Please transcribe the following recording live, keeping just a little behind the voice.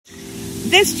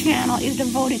This channel is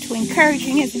devoted to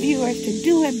encouraging its viewers to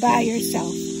do it by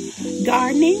yourself.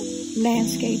 Gardening,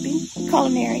 landscaping,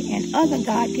 culinary, and other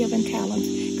God-given talents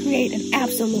create an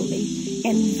absolutely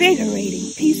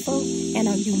invigorating, peaceful, and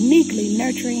a uniquely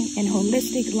nurturing and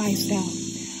holistic lifestyle.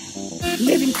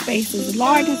 Living spaces,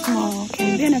 large and small,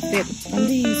 can benefit from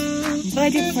these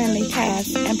budget-friendly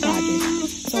tasks and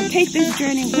projects. So take this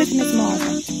journey with Miss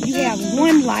Marva. You have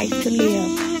one life to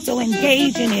live, so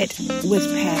engage in it with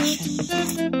passion.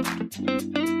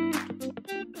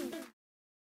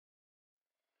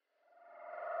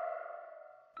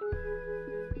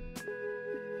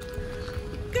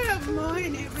 Good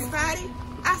morning, everybody.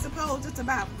 I suppose it's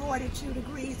about 42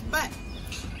 degrees, but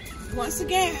once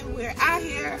again, we're out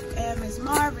here, and Ms.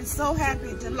 Marva is so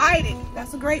happy, delighted.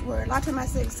 That's a great word. A lot of times I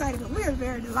say excited, but we're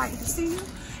very delighted to see you.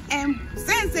 And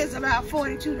since it's about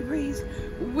 42 degrees,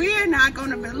 we're not going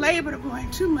to belabor the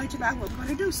point too much about what we're going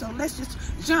to do. So let's just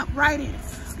jump right in.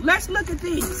 Let's look at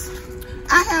these.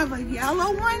 I have a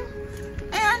yellow one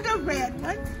and a red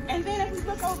one. And then if you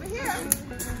look over here,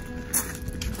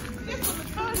 this is the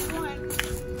first one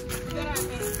that I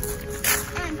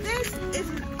made. And this is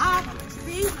an obelisk.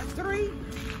 These are 3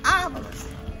 obelisks.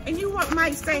 And you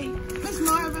might say, Miss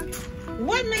Marva,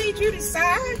 what made you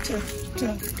decide to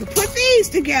put these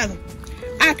together?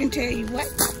 I can tell you what.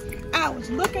 I was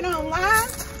looking online,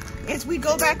 as we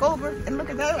go back over and look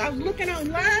at those, I was looking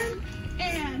online,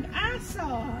 and I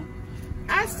saw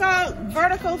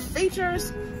vertical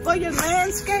features for your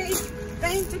landscape,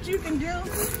 things that you can do.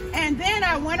 And then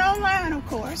I went online, of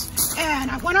course,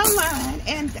 and I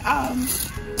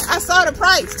saw the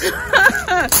price.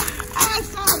 I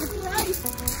saw the price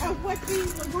of what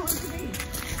these were going to be.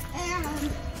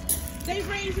 And they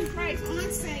range in price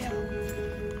on sale,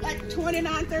 like $29,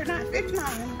 $39,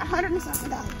 $59, $100 and something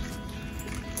dollars.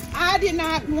 I did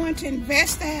not want to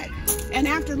invest that. And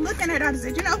after looking at it, I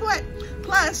said, you know what?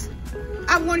 Plus,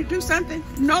 I want to do something.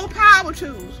 No power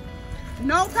tools.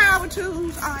 No power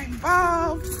tools are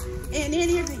involved in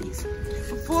any of these.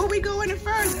 Before we go any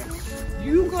further,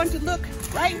 you're going to look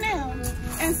right now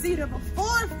and see the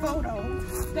before photo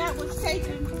that was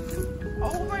taken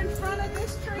over in front of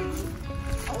this tree,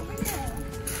 over there.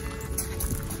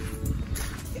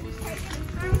 It was taken in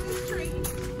front of this tree,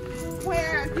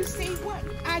 where you see what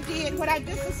I did, what I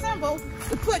disassembled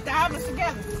to put the obelisks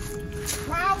together.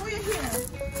 While we're here,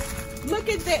 look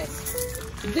at this.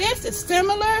 This is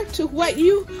similar to what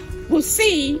you will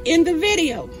see in the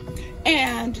video.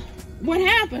 And what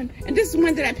happened, and this is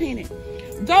one that I painted,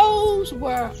 those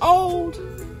were old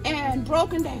and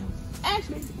broken down.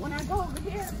 Actually, when I go over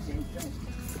here,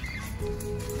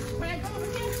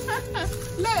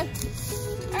 look,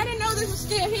 I didn't know this was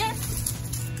still here.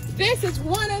 This is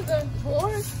one of the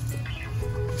boards.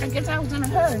 I guess I was in a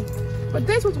hurry. But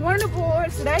this was one of the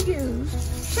boards that I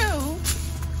used to,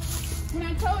 when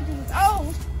I told you it was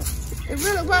old, it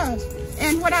really was.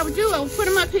 And what I would do, I would put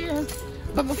them up here.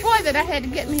 But before that, I had to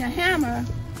get me a hammer.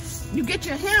 You get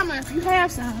your hammer if you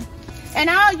have some. And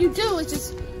all you do is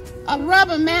just a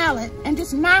rubber mallet and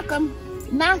just knock them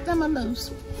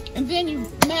loose. And then you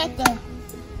mat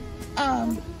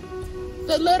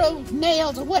the little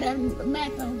nails or whatever,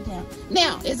 mat those down.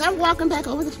 Now, as I'm walking back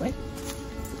over this way,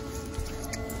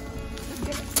 let's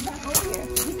get back over here.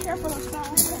 Be careful of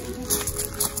stones.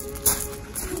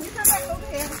 When we come back over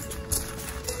here,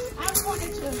 I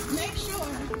wanted to make sure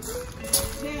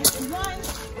that the ones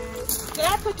that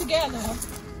I put together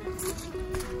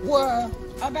were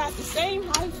about the same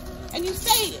height. And you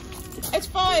say, as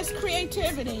far as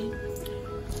creativity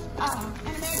and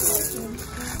imagination,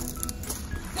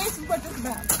 this is what this is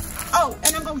about. Oh,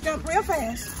 and I'm going to jump real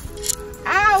fast.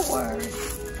 Our word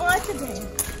for today,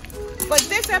 for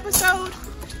this episode,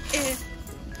 is,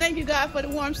 thank you God for the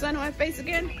warm sun on my face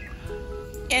again,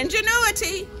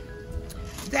 ingenuity.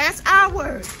 That's our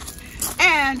word.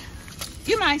 And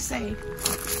you might say,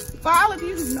 for all of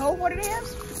you who know what it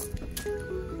is,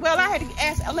 well, I had to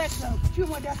ask Alexa a few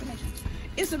more definitions.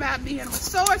 It's about being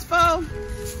resourceful,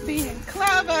 being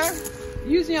clever,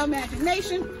 using your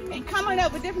imagination, and coming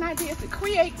up with different ideas to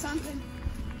create something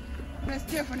that's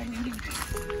different than you do.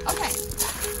 Okay,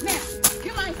 now,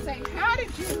 you might say, what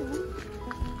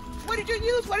did you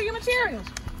use? What are your materials?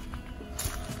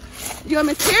 Your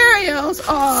materials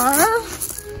are,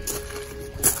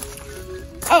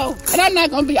 oh, and I'm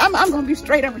going to be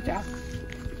straight up with y'all.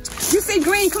 You see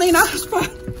green clean off spot.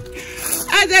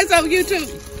 I said so YouTube.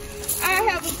 I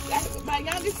have my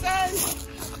youngest son,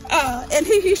 and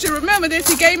he should remember this.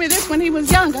 He gave me this when he was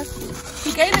younger.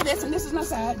 He gave me this, and this is my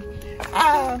side.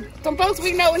 Some folks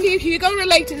we know, and he gonna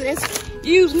relate to this,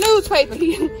 use newspaper.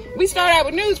 We start out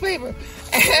with newspaper,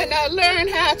 and learn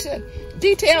how to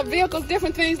detailed vehicles,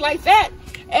 different things like that.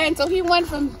 And so he went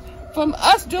from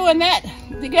us doing that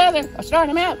together, or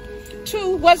starting them out,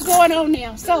 to what's going on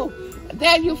now. So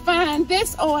there you'll find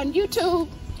this on YouTube,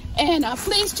 and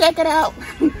please check it out.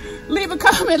 Leave a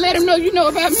comment, let him know you know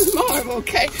about Miss Marva,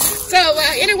 okay? So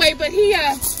anyway, but he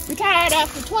retired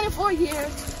after 24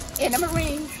 years in the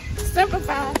Marines, Semper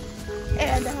Fidelis,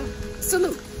 and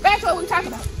salute. That's what we're talking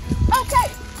about.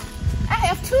 Okay, I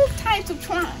have two types of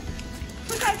twine.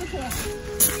 Two types of twine.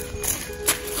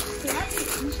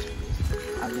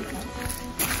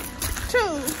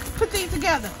 Two, put these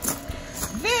together.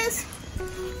 This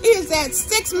is that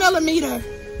 6mm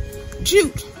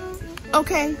jute,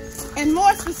 okay? And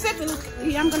more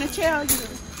specifically, I'm going to tell you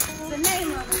the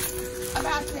name of it,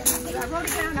 about that. I wrote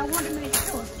it down, I want to make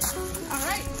sure. All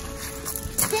right?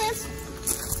 This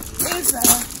is a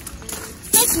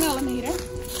 6mm,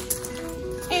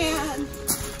 and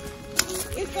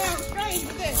it sounds strange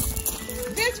with this.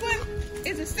 This one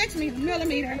is a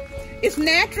 6mm. It's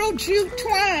natural jute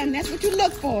twine. That's what you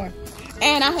look for.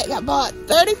 And I bought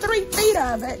 33 feet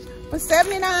of it for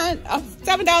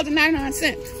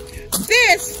 $7.99.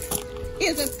 This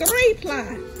is a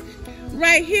 3-ply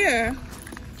right here.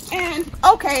 And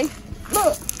okay,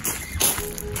 look.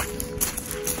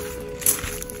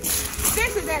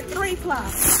 This is that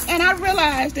 3-ply. And I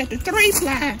realized that the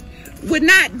 3-ply would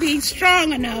not be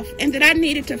strong enough and that I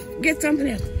needed to get something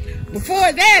else.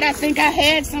 Before that, I think I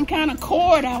had some kind of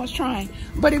cord I was trying.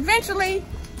 But eventually,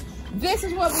 this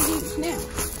is what we use now.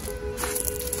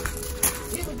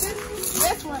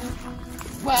 This one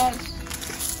was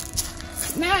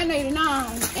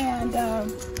 $9.89, and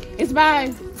it's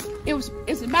by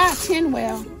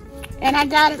Tinwell, and I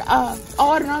got it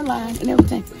ordered online and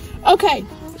everything. Okay,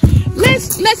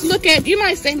 let's look at. You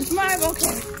might say, Miss Marva,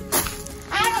 okay,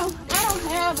 I don't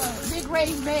have a big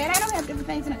raised bed. I don't have different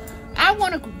things in it. I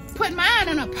want to put mine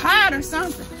in a pot or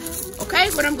something. Okay,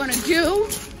 what I'm gonna do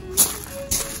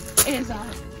is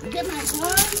get my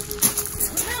gloves.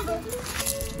 Remember,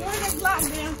 during this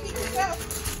lockdown, keep yourself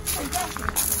productive.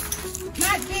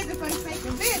 Not busy for the sake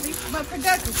of busy, but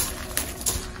productive.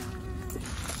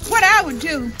 What I would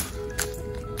do,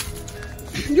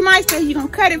 you might say you're gonna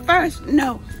cut it first.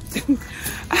 No.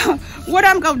 What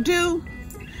I'm gonna do,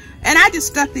 and I just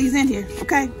stuck these in here,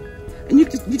 okay? And you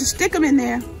just stick them in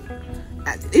there.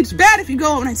 It's better if you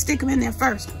go on and stick them in there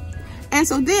first. And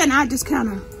so then I just kind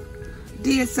of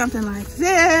did something like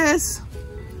this,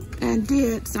 and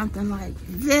did something like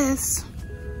this.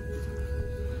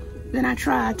 Then I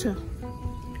tried to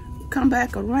come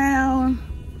back around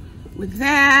with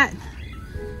that.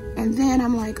 And then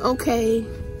I'm like, okay,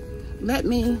 let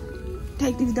me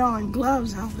take these darn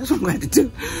gloves off. That's what I'm going to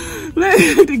do. Let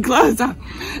me take the gloves off.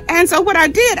 And so what I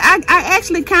did, I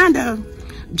actually kind of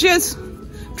just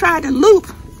tried to loop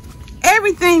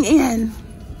everything in.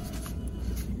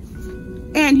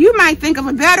 And you might think of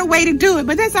a better way to do it,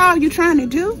 but that's all you're trying to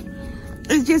do,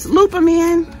 is just loop them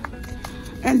in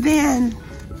and then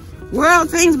whirl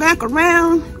things back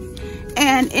around.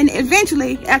 And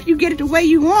eventually, after you get it the way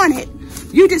you want it,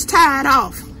 you just tie it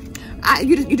off.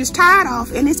 You just tie it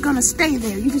off, and it's gonna stay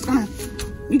there. You're just gonna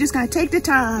take the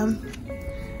time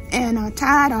and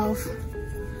tie it off.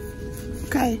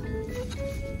 Okay,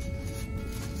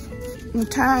 you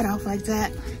tie it off like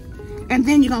that, and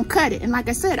then you're gonna cut it. And like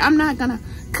I said, I'm not gonna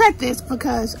cut this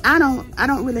because I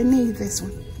don't really need this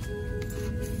one.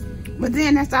 But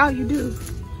then that's all you do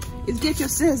is get your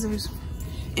scissors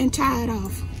and tie it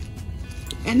off.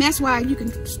 And that's why you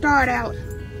can start out.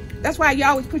 That's why you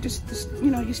always put your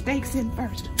stakes in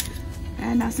first.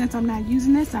 And since I'm not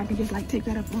using this, I can just like take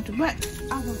that up onto. But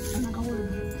I'm not gonna worry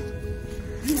about it.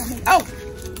 You know what I mean? Oh,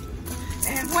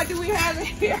 and what do we have in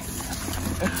here?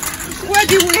 What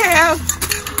do we have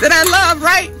that I love,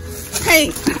 right?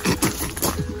 Paint.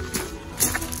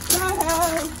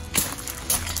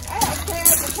 I have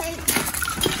cans of paint.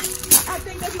 I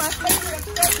think that's my favorite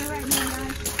expression right now,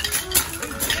 guys.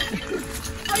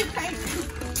 Spray paint.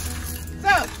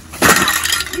 So,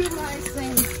 you might say,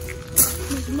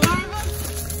 Miss Marva,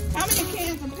 how many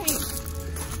cans of paint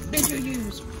did you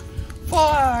use?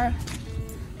 For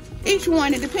each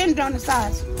one, it depended on the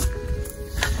size.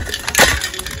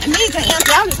 And these are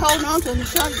empty. I'm just holding on to them to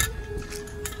show you.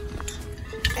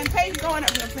 And paint's going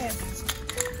up real fast.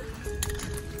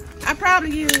 I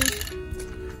probably used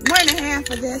 1.5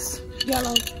 for this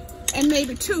yellow and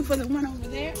maybe 2 for the one over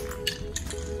there.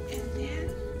 And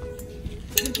then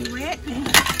with the red paint,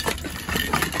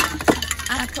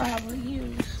 I probably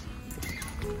use.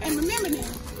 And remember now,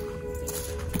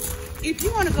 if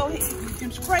you want to go ahead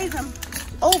and spray them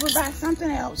over by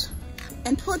something else,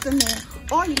 and put them there.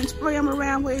 Or you can spray them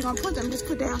around where you're gonna put them. Just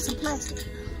put down some plastic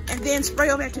and then spray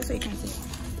over that so you can't see.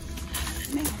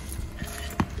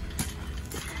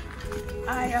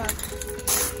 Now,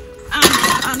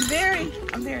 I'm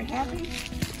very happy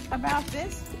about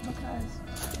this because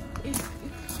if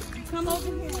you come over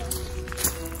here,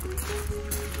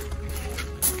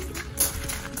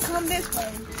 come this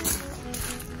way.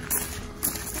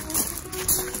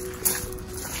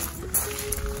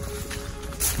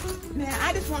 Now,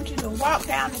 I just want you to walk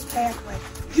down this pathway.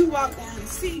 You walk down and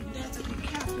see that's what you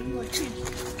capture your attention.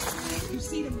 You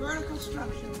see the vertical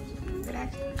structures that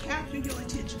actually capture your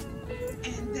attention.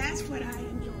 And that's what I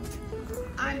enjoy.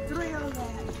 I'm thrilled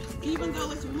that even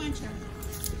though it's winter,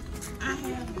 I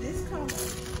have this color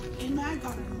in my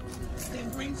garden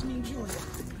that brings me joy.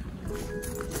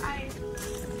 I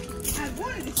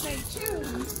wanted to say too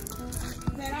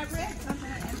that I read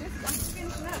something, and this I'm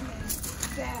finishing up now,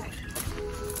 that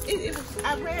I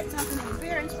read something that was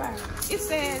very inspiring. It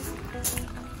says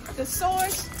the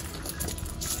source,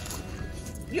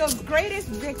 your greatest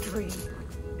victory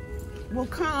will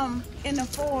come in the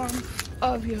form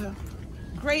of your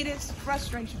greatest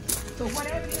frustration. So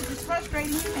whatever it is that's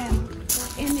frustrating you now,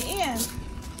 in the end,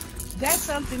 that's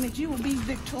something that you will be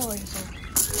victorious over.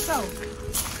 So,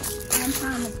 I'm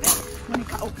trying to think when it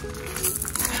comes.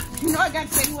 You know I got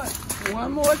to say what?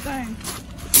 One more thing.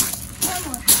 One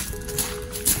more.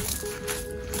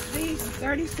 These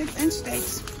are 36-inch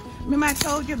stakes. Remember I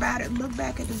told you about it. Look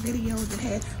back at the video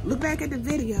look back at the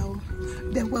video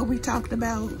where we talked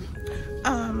about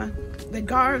the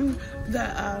garden,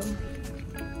 the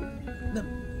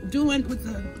doing with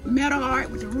the metal art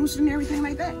with the rooster and everything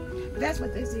like that. That's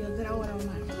what this is that I ordered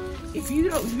online. If you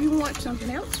want something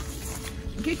else,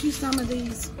 get you some of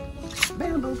these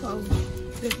bamboo poles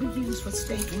that we use for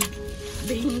staking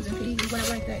beans and peas, whatever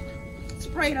like that.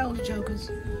 Spray those jokers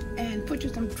and put you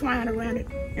some twine around it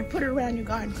and put it around your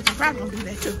garden, because you're probably gonna do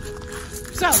that too.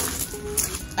 So,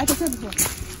 like I said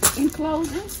before, in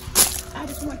closing, I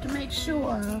just want to make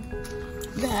sure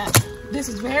that this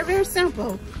is very, very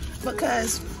simple,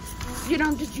 because you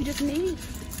just need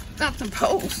some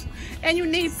poles, and you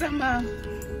need some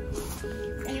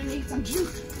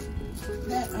juice,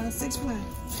 that 6-ply.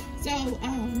 So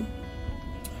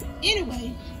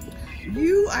anyway,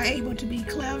 you are able to be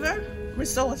clever,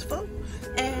 resourceful,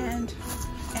 and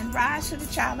rise to the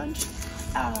challenge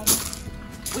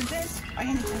with this or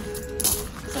anything.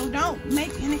 So don't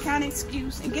make any kind of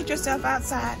excuse and get yourself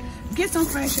outside. Get some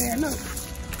fresh air. Look,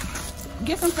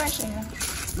 get some fresh air.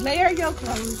 Layer your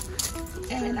clothes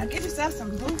and get yourself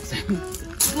some boots and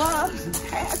gloves and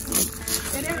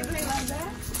hats and everything like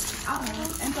that.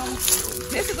 And so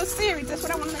this is a series. That's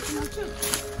what I want to let you know too.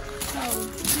 So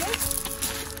this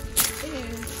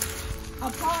is a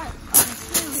part of a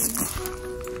series.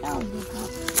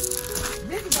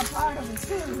 This is a part of a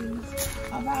series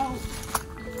about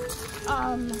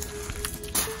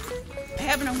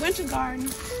having a winter garden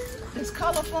that's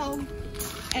colorful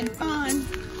and fun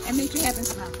and makes you happy and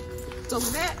smile. So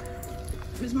with that,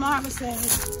 Ms. Marva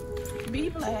says, be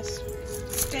blessed,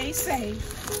 stay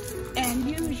safe, and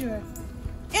use your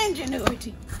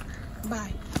ingenuity.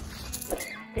 Bye.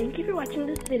 Thank you for watching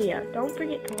this video. Don't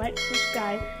forget to like,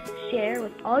 subscribe, share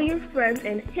with all your friends,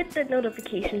 and hit the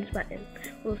notifications button.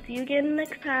 We'll see you again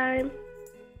next time.